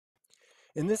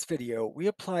In this video, we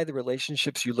apply the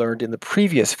relationships you learned in the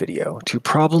previous video to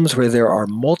problems where there are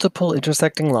multiple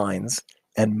intersecting lines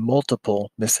and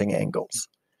multiple missing angles.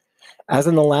 As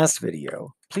in the last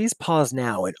video, please pause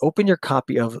now and open your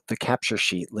copy of the capture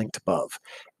sheet linked above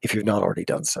if you've not already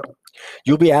done so.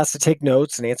 You'll be asked to take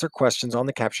notes and answer questions on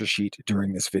the capture sheet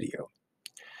during this video.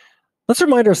 Let's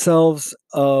remind ourselves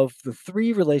of the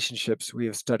three relationships we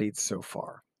have studied so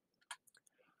far.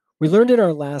 We learned in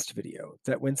our last video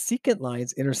that when secant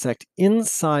lines intersect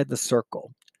inside the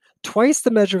circle, twice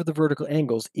the measure of the vertical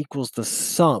angles equals the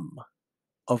sum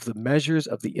of the measures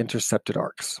of the intercepted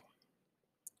arcs.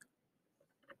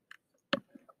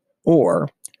 Or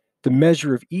the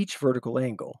measure of each vertical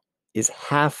angle is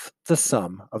half the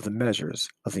sum of the measures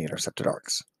of the intercepted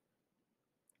arcs.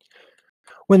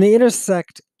 When they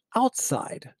intersect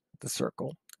outside the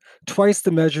circle, twice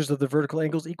the measures of the vertical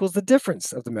angles equals the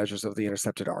difference of the measures of the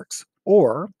intercepted arcs,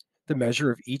 or the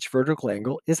measure of each vertical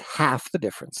angle is half the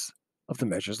difference of the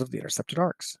measures of the intercepted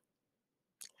arcs.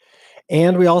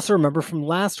 And we also remember from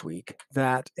last week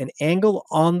that an angle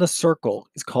on the circle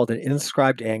is called an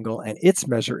inscribed angle, and its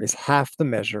measure is half the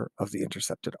measure of the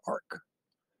intercepted arc.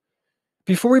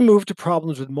 Before we move to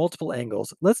problems with multiple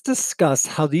angles, let's discuss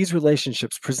how these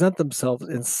relationships present themselves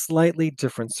in slightly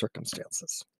different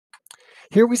circumstances.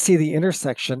 Here we see the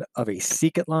intersection of a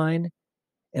secant line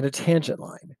and a tangent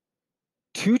line,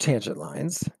 two tangent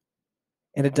lines,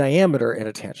 and a diameter and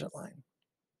a tangent line.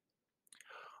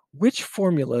 Which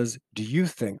formulas do you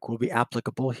think will be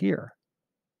applicable here?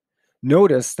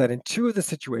 Notice that in two of the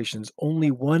situations, only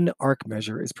one arc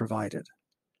measure is provided.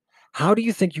 How do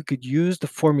you think you could use the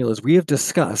formulas we have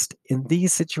discussed in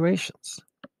these situations?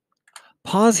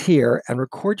 Pause here and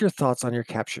record your thoughts on your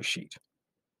capture sheet.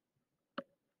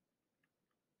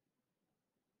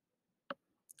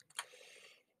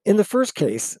 In the first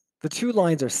case, the two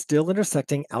lines are still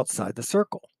intersecting outside the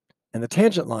circle, and the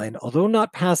tangent line, although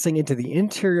not passing into the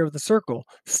interior of the circle,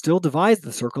 still divides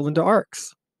the circle into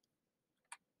arcs.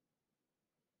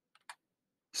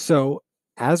 So,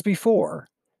 as before,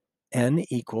 n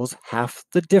equals half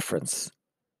the difference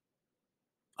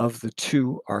of the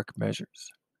two arc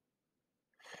measures.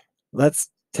 Let's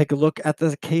take a look at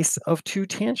the case of two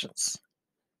tangents.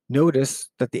 Notice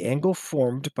that the angle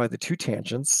formed by the two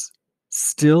tangents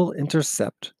still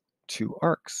intercept two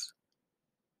arcs.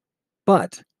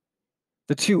 But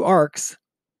the two arcs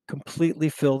completely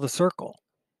fill the circle.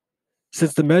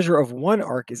 Since the measure of one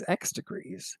arc is x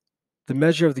degrees, the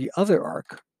measure of the other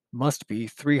arc must be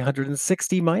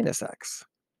 360 minus x.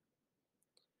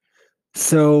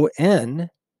 So n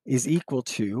is equal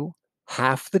to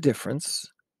half the difference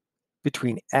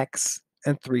between x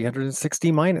and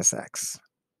 360 minus x.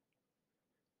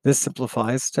 This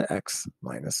simplifies to x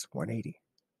minus 180.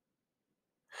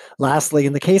 Lastly,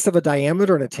 in the case of a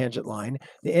diameter and a tangent line,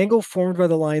 the angle formed by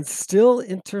the lines still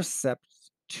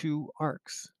intercepts two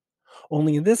arcs.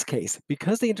 Only in this case,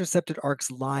 because the intercepted arcs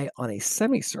lie on a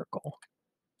semicircle,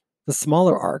 the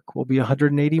smaller arc will be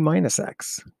 180 minus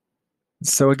x.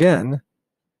 So again,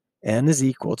 n is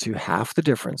equal to half the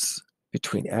difference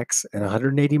between x and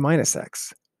 180 minus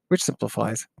x, which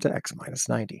simplifies to x minus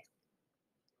 90.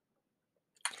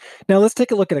 Now let's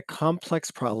take a look at a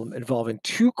complex problem involving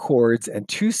two chords and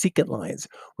two secant lines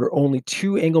where only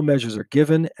two angle measures are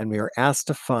given and we are asked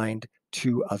to find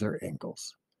two other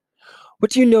angles.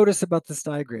 What do you notice about this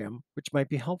diagram which might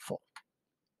be helpful?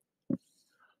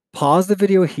 Pause the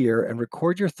video here and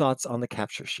record your thoughts on the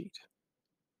capture sheet.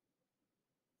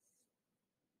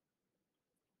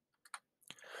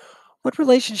 What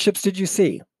relationships did you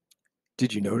see?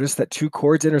 Did you notice that two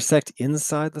chords intersect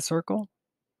inside the circle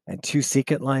and two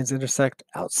secant lines intersect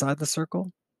outside the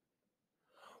circle?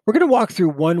 We're going to walk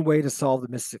through one way to solve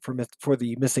for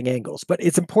the missing angles, but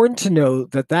it's important to know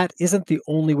that that isn't the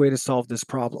only way to solve this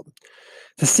problem.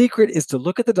 The secret is to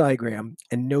look at the diagram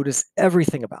and notice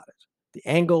everything about it. The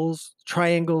angles,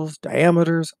 triangles,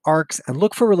 diameters, arcs, and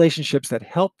look for relationships that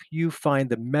help you find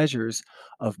the measures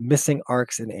of missing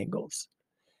arcs and angles.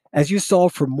 As you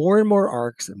solve for more and more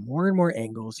arcs and more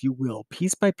angles, you will,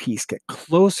 piece by piece, get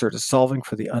closer to solving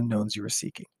for the unknowns you are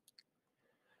seeking.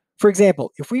 For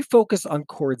example, if we focus on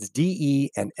chords DE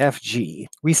and FG,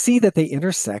 we see that they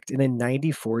intersect in a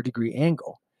 94-degree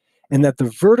angle, and that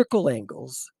the vertical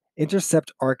angles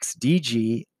intercept arcs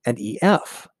DG and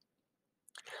EF.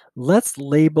 Let's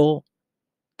label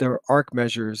their arc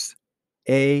measures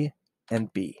A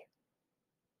and B.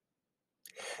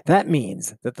 That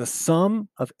means that the sum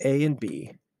of A and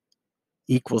B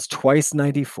equals twice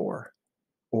 94,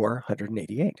 or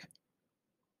 188.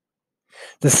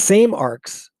 The same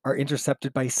arcs are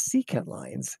intercepted by secant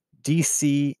lines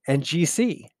DC and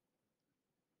GC.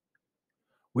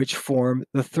 which form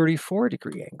the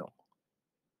 34-degree angle.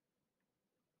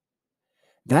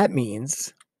 That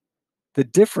means the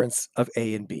difference of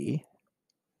A and B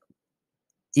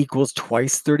equals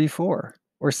twice 34,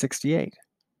 or 68.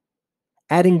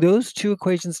 Adding those two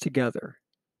equations together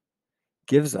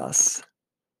gives us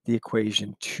the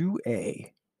equation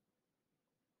 2A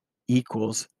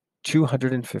equals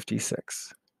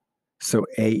 256. So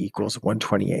A equals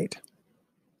 128.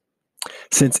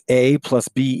 Since A plus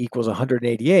B equals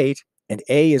 188, and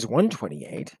A is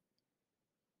 128,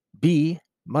 B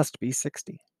must be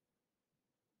 60.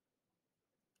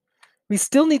 We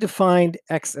still need to find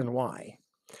X and Y.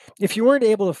 If you weren't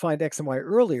able to find X and Y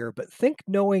earlier, but think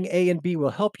knowing A and B will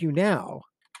help you now,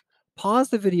 pause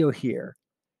the video here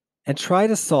and try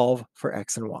to solve for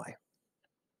X and Y.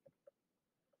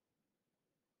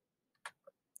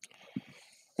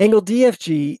 Angle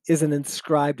DFG is an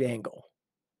inscribed angle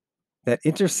that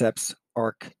intercepts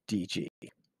arc DG.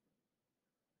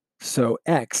 So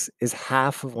X is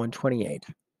half of 128,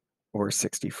 or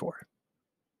 64.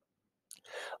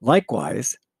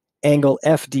 Likewise, angle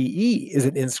FDE is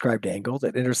an inscribed angle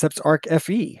that intercepts arc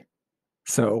FE.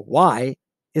 So Y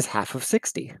is half of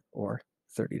 60, or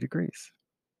 30 degrees.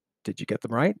 Did you get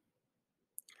them right?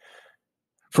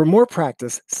 For more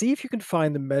practice, see if you can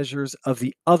find the measures of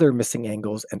the other missing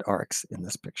angles and arcs in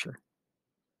this picture.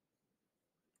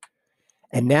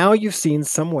 And now you've seen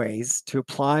some ways to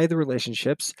apply the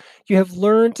relationships. You have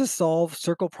learned to solve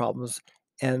circle problems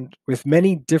and with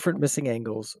many different missing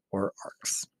angles or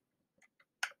arcs.